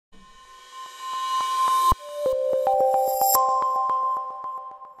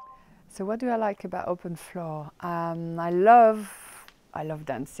So what do I like about open floor? I love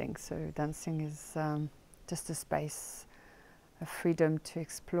dancing. So dancing is just a space, a freedom to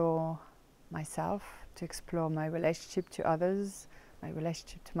explore myself, to explore my relationship to others, my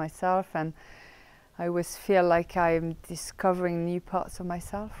relationship to myself, and I always feel like I'm discovering new parts of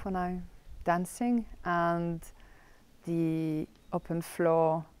myself when I'm dancing, and the open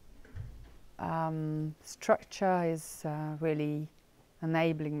floor structure is really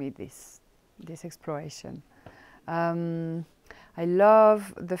enabling me this exploration. I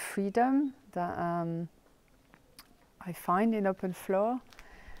love the freedom that I find in open floor.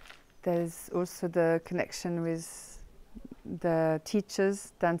 There's also the connection with the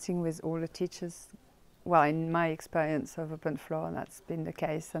teachers, dancing with all the teachers. Well, in my experience of open floor, that's been the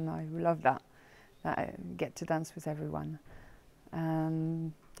case, and I love that I get to dance with everyone.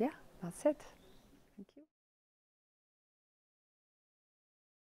 Yeah, that's it.